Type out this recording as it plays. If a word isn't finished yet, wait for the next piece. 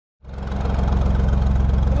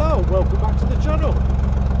channel.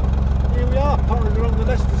 Here we are, pottering along the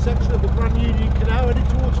Lister section of the Grand Union Canal heading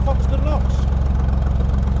towards Foxton Locks.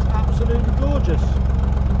 It's absolutely gorgeous.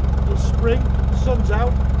 It's spring, the sun's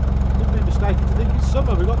out. Wouldn't be mistaken to think it's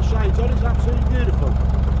summer. We've got the shades on, it's absolutely beautiful.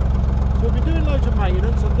 So we've been doing loads of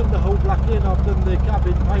maintenance. I've done the hull blacking, I've done the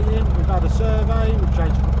cabin painting, we've had a survey, we've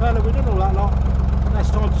changed the propeller, we've done all that lot. And now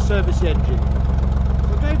it's time to service the engine.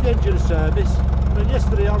 So I gave the engine a service, and then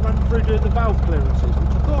yesterday I ran through doing the valve clearances, which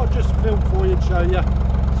I thought I'd just film for you and show you.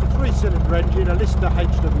 It's a 3-cylinder engine, a Lister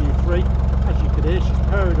HW3. As you can hear, she's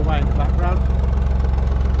purring away in the background.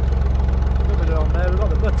 Look at it on there, we've got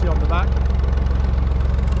the butty on the back.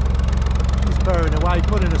 She's purring away,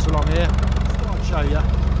 pulling us along here. Just thought I'd show you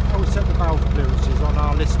how we set the valve clearances on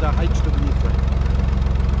our Lister HW3.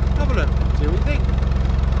 Have a look, see what you think.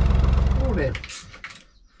 Morning.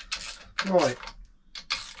 Right,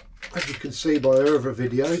 as you can see by our other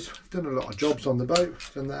videos, I've done a lot of jobs on the boat,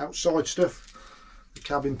 done the outside stuff, the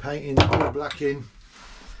cabin painting, hull blacking,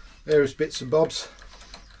 various bits and bobs,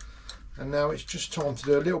 and now it's just time to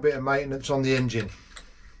do a little bit of maintenance on the engine.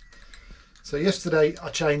 So yesterday I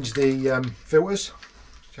changed the filters,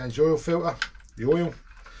 changed the oil filter, the oil,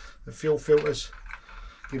 the fuel filters,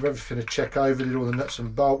 give everything a check over, did all the nuts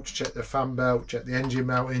and bolts, checked the fan belt, checked the engine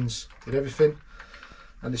mountings, did everything.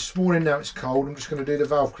 And this morning, now it's cold, I'm just going to do the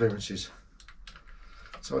valve clearances.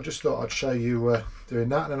 So I just thought I'd show you doing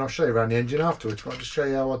that, and then I'll show you around the engine afterwards, but I'll just show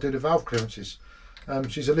you how I do the valve clearances.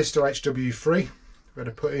 She's a Lister HW3, we had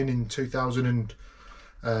her put in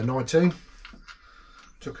 2019.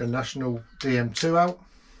 Took a National DM2 out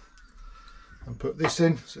and put this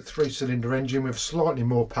in. It's a 3-cylinder engine with slightly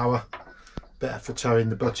more power, better for towing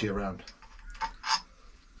the butty around.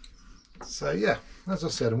 So yeah, as I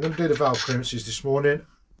said, I'm going to do the valve clearances this morning,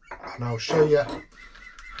 and I'll show you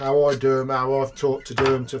how I do them, how I've taught to do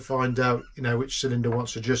them, to find out, you know, which cylinder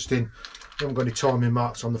wants adjusting. I haven't got any timing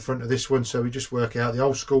marks on the front of this one, so we just work out the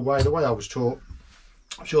old school way, the way I was taught.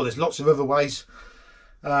 I'm sure there's lots of other ways,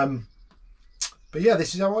 but yeah,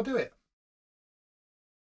 this is how I do it.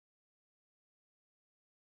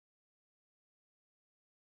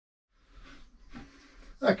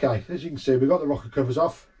 Okay, as you can see, we've got the rocker covers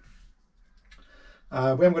off. We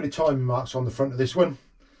haven't got any timing marks on the front of this one.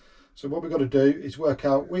 So what we've got to do is work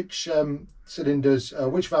out which cylinders,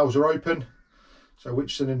 which valves are open. So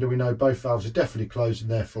which cylinder we know both valves are definitely closed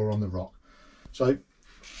and therefore on the rock. So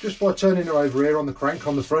just by turning her over here on the crank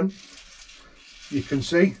on the front, you can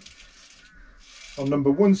see on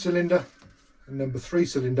number 1 cylinder and number 3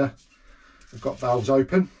 cylinder, we've got valves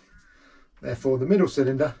open. Therefore the middle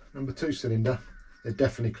cylinder, number 2 cylinder, they're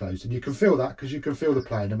definitely closed, and you can feel that because you can feel the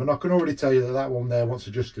play in them. And I can already tell you that that one there wants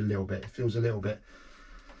adjusted a little bit. It feels a little bit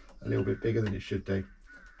bigger than it should do.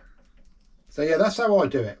 So yeah, that's how I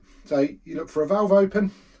do it. So you look for a valve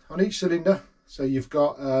open on each cylinder. So you've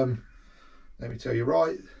got, let me tell you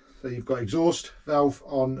right. So you've got exhaust valve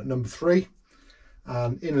on number 3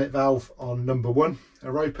 and inlet valve on number 1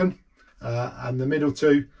 are open, and the middle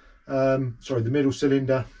two, the middle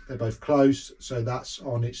cylinder, they're both closed. So that's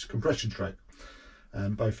on its compression tray.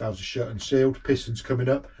 Both valves are shut and sealed, pistons coming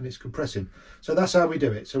up and it's compressing. So that's how we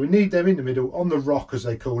do it. So we need them in the middle on the rock, as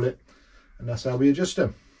they call it, and that's how we adjust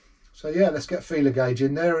them. So yeah, let's get feeler gauge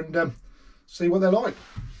in there and see what they're like.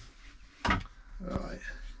 Right,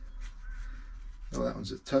 oh, that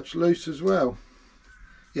one's a touch loose as well.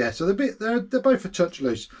 Yeah, so they're both a touch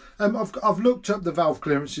loose. I've looked up the valve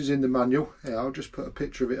clearances in the manual. Yeah, I'll just put a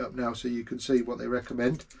picture of it up now so you can see what they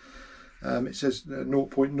recommend. It says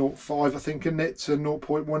 0.05, I think, in it, to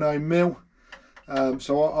 0.10 mil.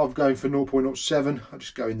 So I'm going for 0.07. I'll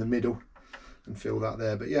just go in the middle and fill that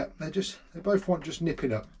there. But yeah, they both want just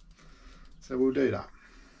nipping up. So we'll do that.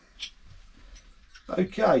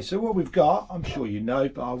 Okay, so what we've got, I'm sure you know,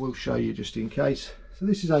 but I will show you just in case. So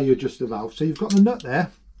this is how you adjust the valve. So you've got the nut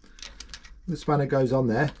there. The spanner goes on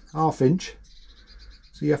there, 1/2 inch.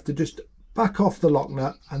 So you have to just back off the lock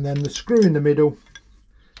nut, and then the screw in the middle.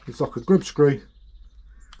 It's like a grub screw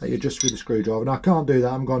that you adjust with a screwdriver. And I can't do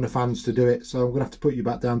that, I'm going to fans to do it, so I'm going to have to put you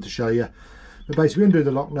back down to show you. But basically, we undo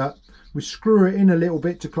the lock nut, we screw it in a little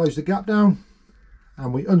bit to close the gap down,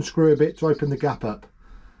 and we unscrew a bit to open the gap up.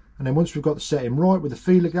 And then once we've got the setting right with the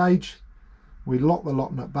feeler gauge, we lock the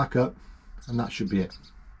lock nut back up, and that should be it.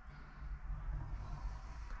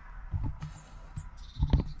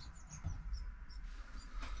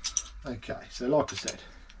 Okay, so like I said,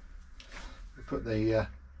 we put the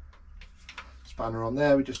spanner on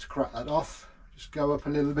there. We just crack that off, just go up a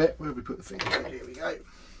little bit. Where have we put the finger? Here we go.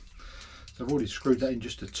 So I've already screwed that in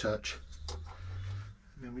just a touch,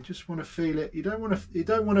 and then we just want to feel it. You don't want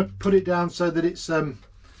to put it down so that it's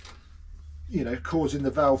you know, causing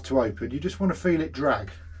the valve to open. You just want to feel it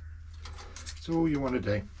drag. That's all you want to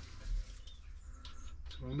do.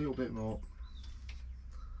 So a little bit more.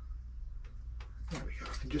 There we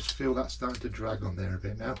go. I can just feel that starting to drag on there a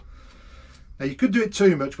bit now. Now you could do it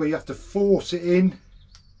too much where you have to force it in,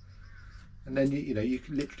 and then you know, you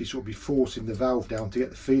can literally sort of be forcing the valve down to get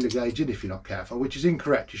the feeler gauge in if you're not careful, which is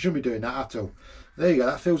incorrect. You shouldn't be doing that at all. There you go,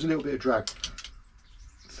 that feels a little bit of drag.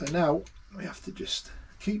 So now we have to just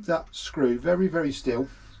keep that screw very, very still.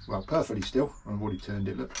 Well, perfectly still. I've already turned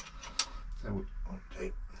it, look. So we'll have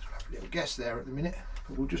a little guess there at the minute,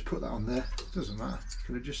 but we'll just put that on there. It doesn't matter, you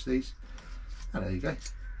can adjust these. And there you go,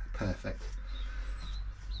 perfect.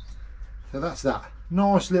 So that's that.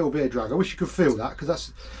 Nice little bit of drag. I wish you could feel that, because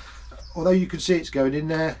that's, although you can see it's going in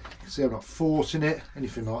there, you can see I'm not forcing it,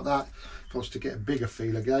 anything like that. If I was to get a bigger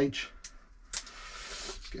feeler gauge,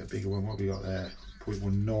 let's get a bigger one. What have we got there?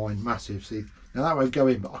 0.19, massive. See, now that won't go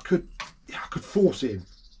in, but I could force it in.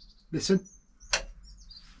 Listen,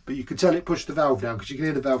 but you can tell it pushed the valve down because you can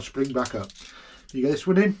hear the valve spring back up. You get this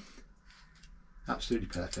one in, absolutely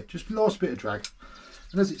perfect. Just a last bit of drag,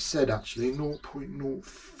 and as it said, actually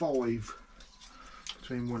 0.05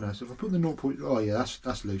 between one there. So if I put the 0. Oh yeah,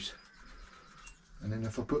 that's loose. And then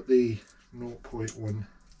if I put the 0.10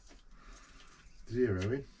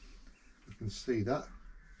 in, you can see that.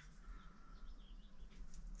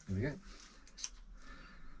 There we go.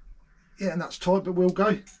 Yeah, and that's tight, but will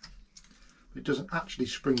go. It doesn't actually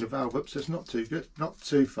spring the valve up, so it's not too good, not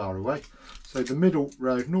too far away. So the middle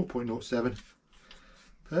row, 0.07,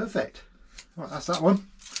 perfect. Right, that's that one.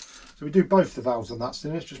 So we do both the valves on that, so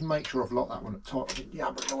let's just make sure I've locked that one up tight. I didn't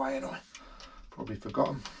yabber it away, and I probably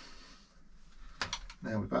forgotten.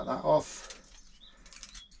 Now we back that off.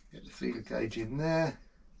 Get the feeler gauge in there.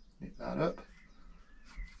 Nip that up.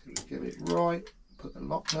 So we get it right. Put the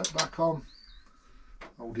lock nut back on.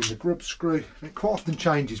 Holding the grub screw. It quite often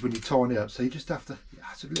changes when you tighten it up, so you just have to, yeah,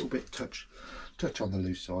 it's a little bit touch on the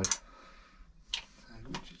loose side.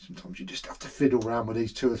 Sometimes you just have to fiddle around with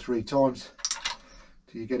these 2 or 3 times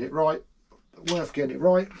till you get it right, but worth getting it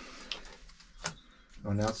right.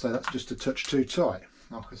 Oh, now I'd say that's just a touch too tight,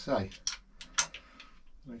 like I say.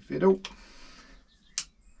 We fiddle,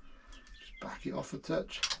 just back it off a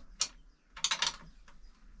touch,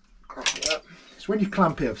 clamp it up. So when you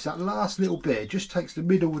clamp it up, it's that last little bit, it just takes the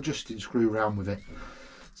middle adjusting screw around with it.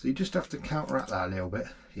 So you just have to counteract that a little bit.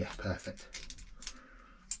 Yeah, perfect.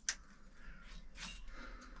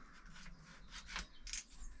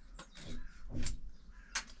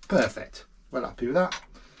 Perfect. Well happy with that.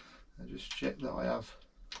 I'll just check that I have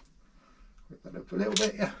whip that up a little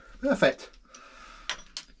bit. Yeah, perfect.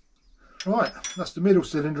 Right, that's the middle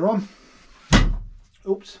cylinder on.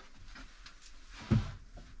 Oops.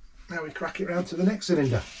 Now we crack it round to the next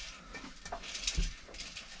cylinder.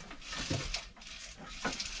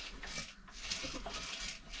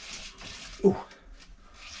 Ooh.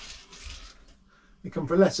 You come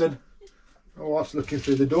for a lesson. My wife's looking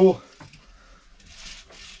through the door.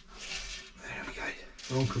 There we go.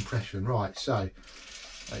 We're on compression. Right, so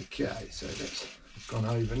okay, so that's gone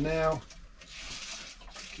over now.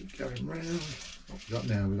 Keep going round. What we got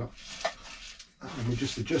now? We got that one we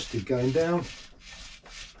just adjusted going down.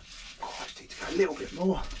 A little bit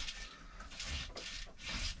more.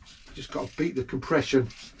 Just got to beat the compression.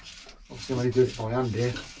 Obviously I'm only doing it by hand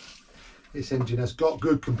here. This engine has got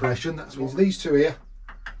good compression. That means these two here,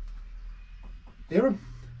 hear them?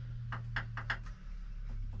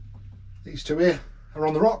 These two here are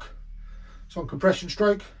on the rock. It's on compression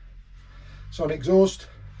stroke, it's on exhaust,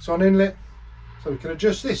 it's on inlet. So we can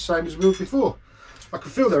adjust this same as we did before. I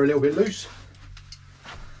can feel they're a little bit loose,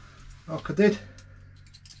 like I did.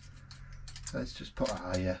 Let's just put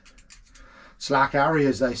a slack Harry,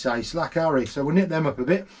 as they say, slack Harry. So we'll nip them up a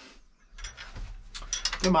bit.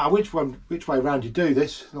 No matter which way round you do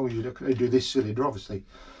this, as long as you do this cylinder, obviously.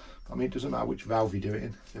 I mean, it doesn't matter which valve you do it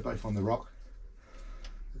in. They're both on the rock.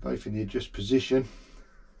 They're both in the adjust position.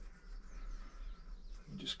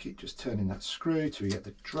 Just keep turning that screw till we get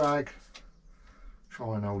the drag.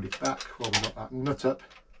 Try and hold it back while we've got that nut up.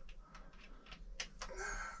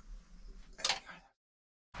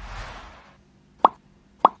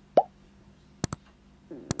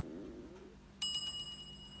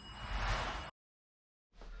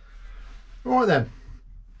 Right then,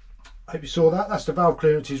 hope you saw that. That's the valve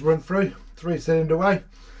clearances run through, 3-cylinder way.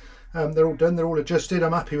 They're all done, they're all adjusted,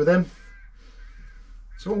 I'm happy with them.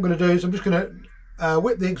 So what I'm going to do is I'm just going to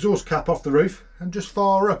whip the exhaust cap off the roof and just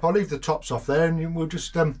fire up. I'll leave the tops off there, and we'll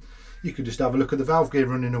just you can just have a look at the valve gear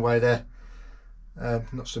running away there.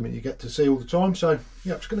 Not something you get to see all the time, so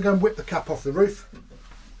yeah, I'm just going to go and whip the cap off the roof.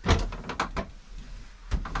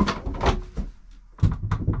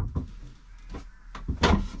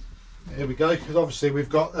 here we go, because obviously we've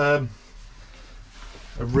got a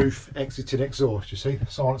roof exiting exhaust. You see, the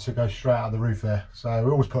silencer goes straight out of the roof there. So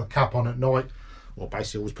we always put a cap on at night, or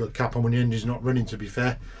basically always put a cap on when the engine's not running, to be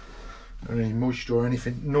fair. Any moisture or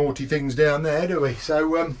anything naughty things down there, do we?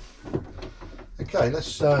 So okay,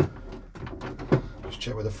 let's just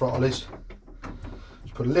check where the throttle is.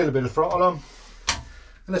 Just put a little bit of throttle on and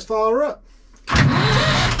let's fire her up.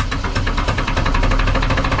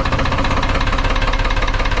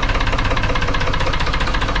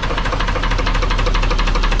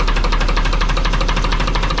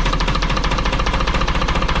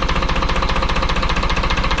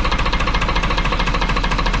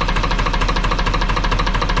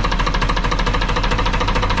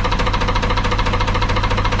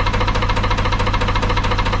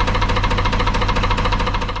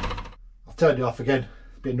 Turned it off again.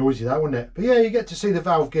 A bit noisy that, wasn't it? But yeah, you get to see the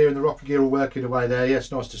valve gear and the rocker gear all working away there. Yeah,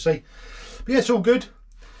 it's nice to see. But yeah, it's all good.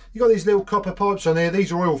 You got these little copper pipes on here.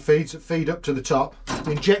 These are oil feeds that feed up to the top.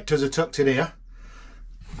 The injectors are tucked in here.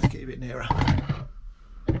 Let's get you a bit nearer.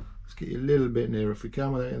 Let's get you a little bit nearer if we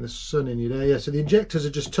can without getting the sun in you there. Yeah, so the injectors are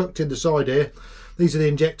just tucked in the side here. These are the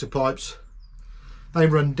injector pipes. They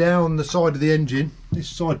run down the side of the engine. This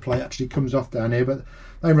side plate actually comes off down here, but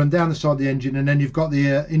they run down the side of the engine, and then you've got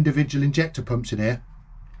the individual injector pumps in here,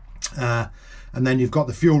 and then you've got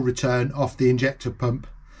the fuel return off the injector pump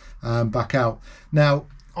back out. Now,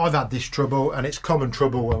 I've had this trouble, and it's common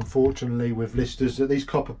trouble, unfortunately, with Listers, that these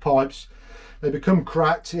copper pipes, they become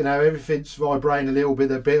cracked. You know, everything's vibrating a little bit.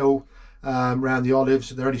 They're brittle around the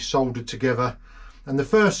olives. They're only soldered together. And the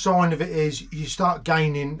first sign of it is you start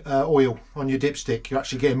gaining oil on your dipstick. You're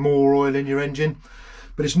actually getting more oil in your engine.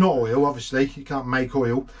 But it's not oil, obviously, you can't make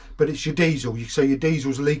oil, but it's your diesel. So your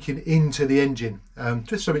diesel's leaking into the engine.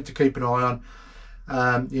 Just something to keep an eye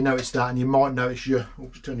on. You notice that, and you might notice just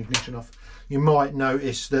turn the ignition off. You might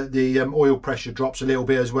notice that the oil pressure drops a little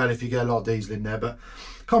bit as well if you get a lot of diesel in there. But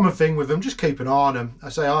common thing with them, just keep an eye on them. I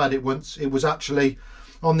say I had it once. It was actually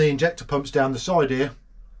on the injector pumps down the side here.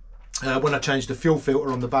 When I changed the fuel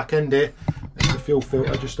filter on the back end here, there's the fuel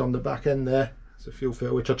filter just on the back end there. It's a fuel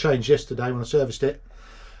filter which I changed yesterday when I serviced it.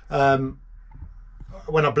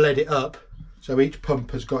 When I bled it up, so each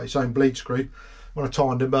pump has got its own bleed screw. When I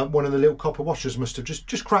tightened them up, one of the little copper washers must have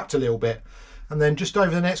just cracked a little bit. And then just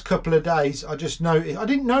over the next couple of days, I just noticed, I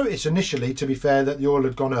didn't notice initially, to be fair, that the oil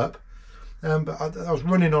had gone up. But I was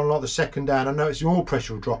running on like the second day, and I noticed the oil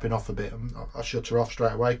pressure was dropping off a bit. And I shut her off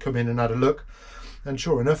straight away, come in and had a look. And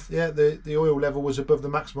sure enough, yeah, the oil level was above the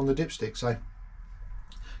maximum on the dipstick. So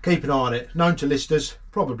keep an eye on it. Known to Listers,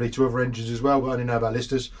 probably to other engines as well, but I only know about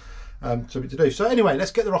Listers. Something to do. So anyway,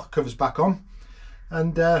 let's get the rocker covers back on,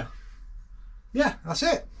 and yeah, that's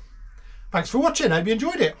it. Thanks for watching. Hope you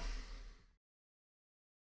enjoyed it.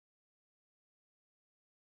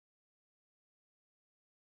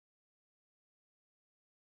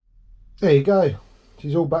 There you go.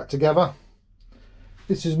 She's all back together.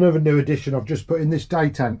 This is another new addition I've just put in this day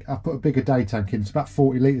tank. I've put a bigger day tank in. It's about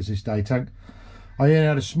 40 litres, this day tank. I only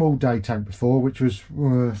had a small day tank before, which was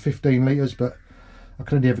 15 litres, but I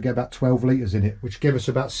could only ever get about 12 litres in it, which gave us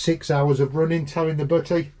about 6 hours of running, towing the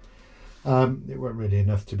butty. It weren't really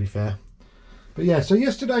enough, to be fair. But yeah, so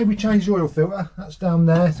yesterday we changed the oil filter. That's down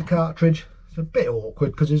there, it's a cartridge. It's a bit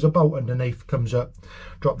awkward because there's a bolt underneath, comes up,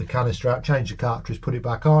 drop the canister out, change the cartridge, put it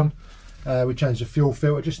back on. We changed the fuel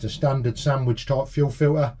filter, just a standard sandwich type fuel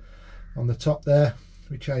filter on the top there.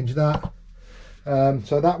 We changed that.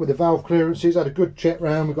 So that with the valve clearances, had a good check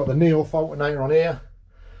round. We've got the Neof alternator on here,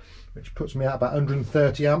 which puts me at about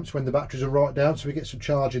 130 amps when the batteries are right down, so we get some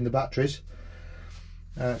charge in the batteries.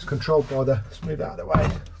 It's controlled by the, let's move it out of the way,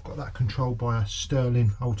 I've got that controlled by a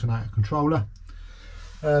Sterling alternator controller.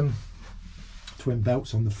 Twin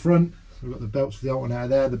belts on the front, so we've got the belts for the alternator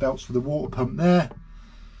there, the belts for the water pump there.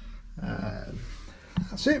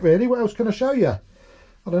 That's it really. What else can I show you?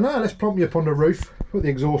 I don't know, let's plump you up on the roof, put the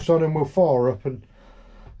exhaust on, and we'll fire up, and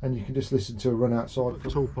you can just listen to a run outside. Put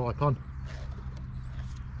the tall pipe on.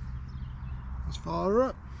 Let's fire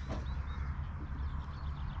up.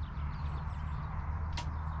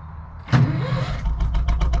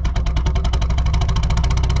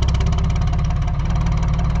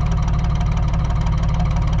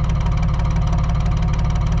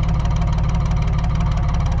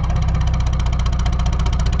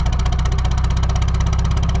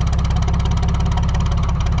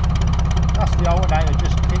 The alternator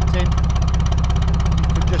just kicked in.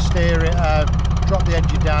 You could just steer it, drop the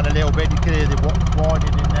engine down a little bit. You can hear the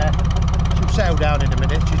whining in there. She'll settle down in a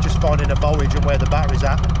minute. She's just finding a voltage and where the battery's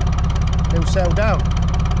at. It'll settle down.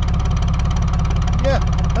 Yeah,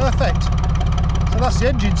 perfect. So that's the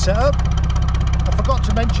engine setup. I forgot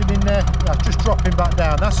to mention in there, just dropping back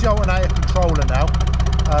down, that's the alternator controller now.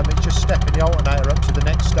 It's just stepping the alternator up to the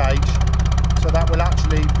next stage. So that will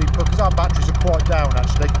actually be put, because our batteries are quite down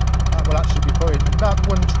actually, that will actually be putting about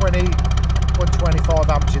 120, 125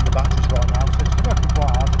 amps in the batteries right now. So it's working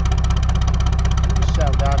quite hard. So just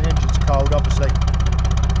settle down, the engine's cold obviously.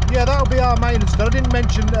 Yeah, that'll be our maintenance done. I didn't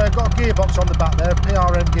mention, got a gearbox on the back there, a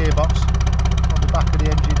PRM gearbox on the back of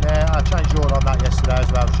the engine there. I changed the oil on that yesterday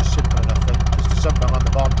as well. It's just simple enough thing. Just a something on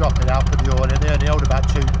the bottom, drop it out, put the oil in. They only hold about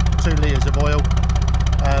 2 litres of oil.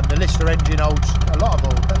 The Lister engine holds a lot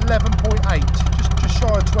of oil, 11.8, just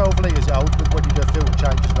shy of 12 litres it holds when you do a filter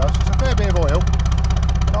change as well. So it's a fair bit of oil.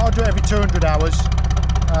 But I'll do it every 200 hours.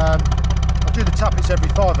 I do the tappets every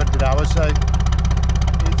 500 hours, so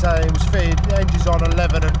it was fitted, the engine's on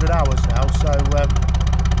 1100 hours now, so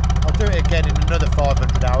I'll do it again in another 500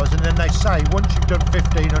 hours, and then they say once you've done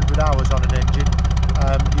 1500 hours on an engine,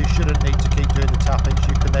 you shouldn't need to keep doing the tappets.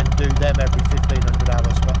 You can then do them every 1500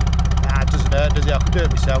 hours, but it doesn't hurt, does it? I can do it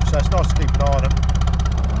myself, so it's nice to keep an eye on them.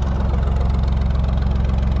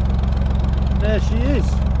 There she is,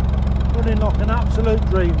 running like an absolute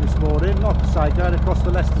dream this morning, like I say, going across the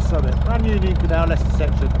Lister summit, brand new Canal Lister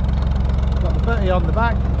section. Got the Bertie on the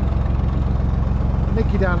back,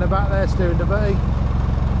 Nicky down the back there steering the Bertie.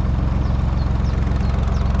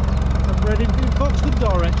 I'm heading in Foxton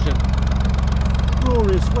direction.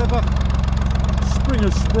 Glorious weather, spring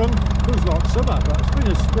has sprung, feels like summer but spring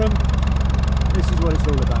has sprung. This is what it's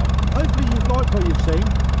all about. Hopefully you've liked what you've seen.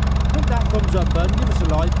 Hit that thumbs up button, give us a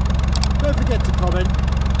like, don't forget to comment,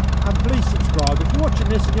 and please subscribe. If you're watching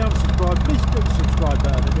this and you haven't subscribed, please click the subscribe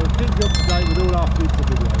button and it'll keep you up to date with all our future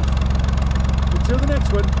videos. Until the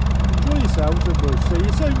next one, enjoy yourselves and we'll see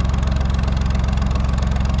you soon.